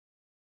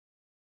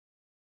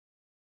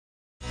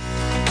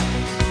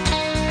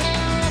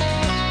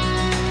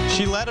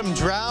She let him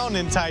drown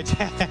in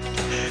Titanic.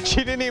 She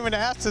didn't even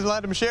ask to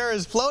let him share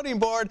his floating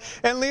board,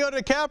 and Leo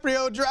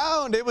DiCaprio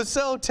drowned. It was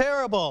so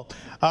terrible.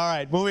 All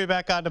right, moving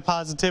back on to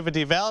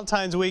positivity.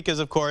 Valentine's week is,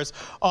 of course,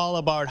 all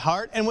about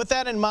heart. And with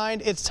that in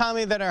mind, it's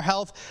timely that our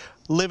healthy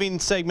living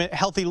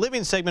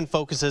segment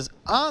focuses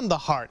on the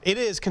heart. It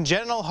is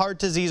Congenital Heart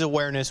Disease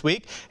Awareness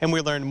Week, and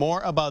we learned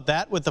more about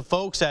that with the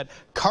folks at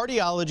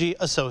Cardiology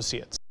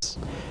Associates.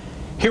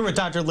 Here with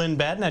Dr. Lynn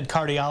Batten at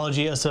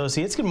Cardiology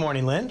Associates. Good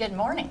morning, Lynn. Good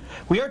morning.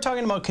 We are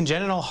talking about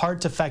congenital heart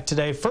defect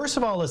today. First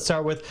of all, let's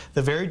start with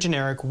the very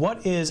generic.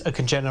 What is a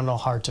congenital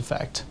heart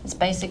defect? It's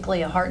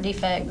basically a heart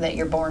defect that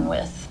you're born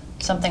with.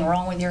 Something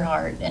wrong with your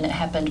heart, and it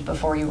happened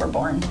before you were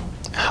born.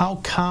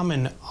 How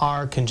common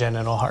are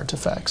congenital heart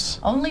defects?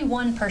 Only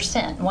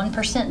 1%.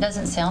 1%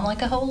 doesn't sound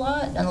like a whole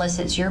lot unless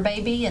it's your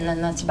baby, and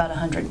then that's about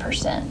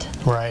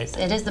 100%. Right.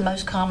 It is the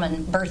most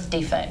common birth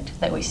defect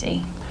that we see.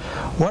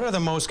 What are the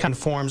most common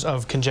forms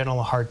of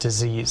congenital heart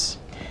disease?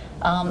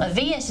 A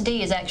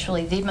VSD is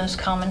actually the most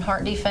common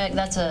heart defect.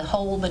 That's a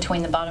hole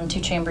between the bottom two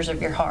chambers of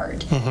your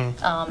heart.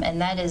 And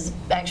that is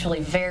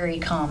actually very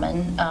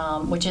common,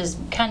 which is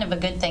kind of a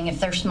good thing. If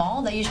they're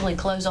small, they usually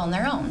close on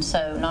their own,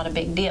 so not a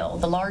big deal.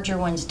 The larger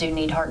ones do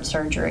need heart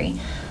surgery.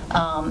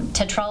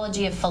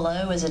 Tetralogy of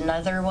Fallot is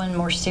another one,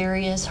 more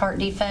serious heart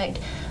defect.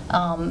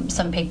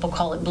 Some people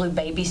call it blue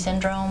baby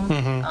syndrome,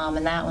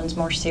 and that one's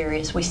more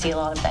serious. We see a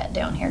lot of that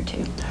down here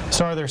too.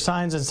 So are there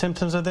signs and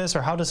symptoms of this,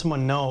 or how does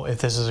someone know if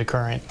this is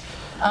occurring?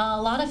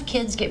 A lot of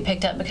kids get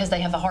picked up because they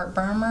have a heart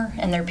murmur,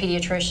 and their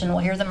pediatrician will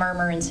hear the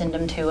murmur and send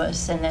them to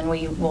us, and then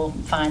we will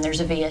find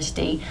there's a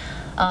VSD.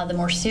 The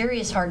more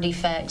serious heart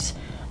defects,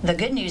 the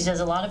good news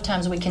is a lot of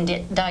times we can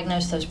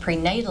diagnose those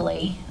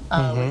prenatally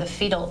with a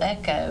fetal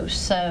echo,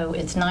 so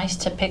it's nice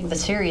to pick the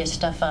serious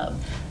stuff up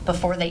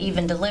before they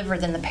even deliver.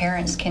 Then the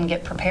parents can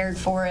get prepared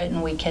for it,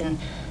 and we can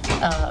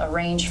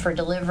arrange for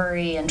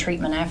delivery and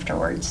treatment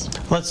afterwards.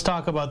 Let's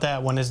talk about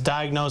that. When it's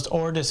diagnosed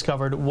or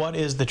discovered, what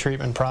is the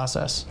treatment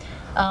process?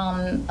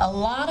 A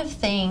lot of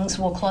things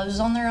will close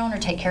on their own or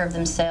take care of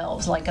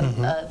themselves, like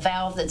a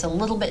valve that's a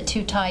little bit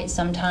too tight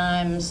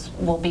sometimes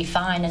will be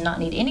fine and not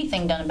need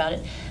anything done about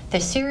it. The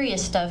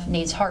serious stuff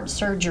needs heart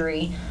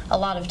surgery a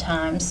lot of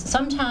times.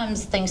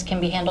 Sometimes things can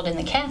be handled in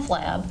the cath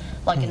lab,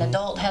 like an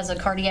adult has a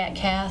cardiac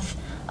cath.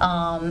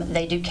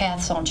 They do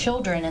caths on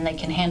children, and they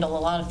can handle a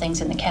lot of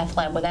things in the cath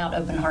lab without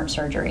open heart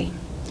surgery.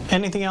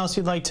 Anything else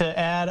you'd like to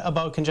add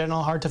about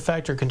congenital heart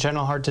defect or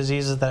congenital heart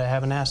diseases that I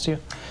haven't asked you?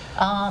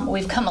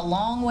 We've come a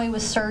long way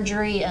with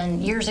surgery,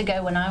 and years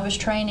ago when I was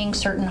training,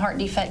 certain heart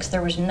defects,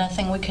 there was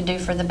nothing we could do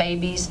for the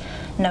babies,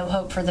 no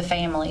hope for the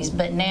families,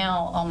 but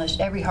now almost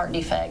every heart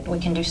defect we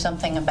can do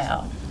something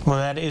about. Well,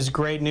 that is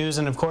great news,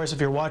 and of course, if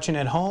you're watching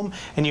at home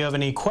and you have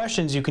any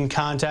questions, you can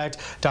contact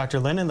Dr.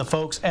 Lynn and the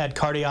folks at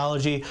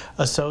Cardiology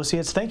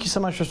Associates. Thank you so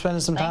much for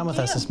spending some time with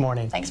us this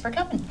morning. Thanks for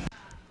coming.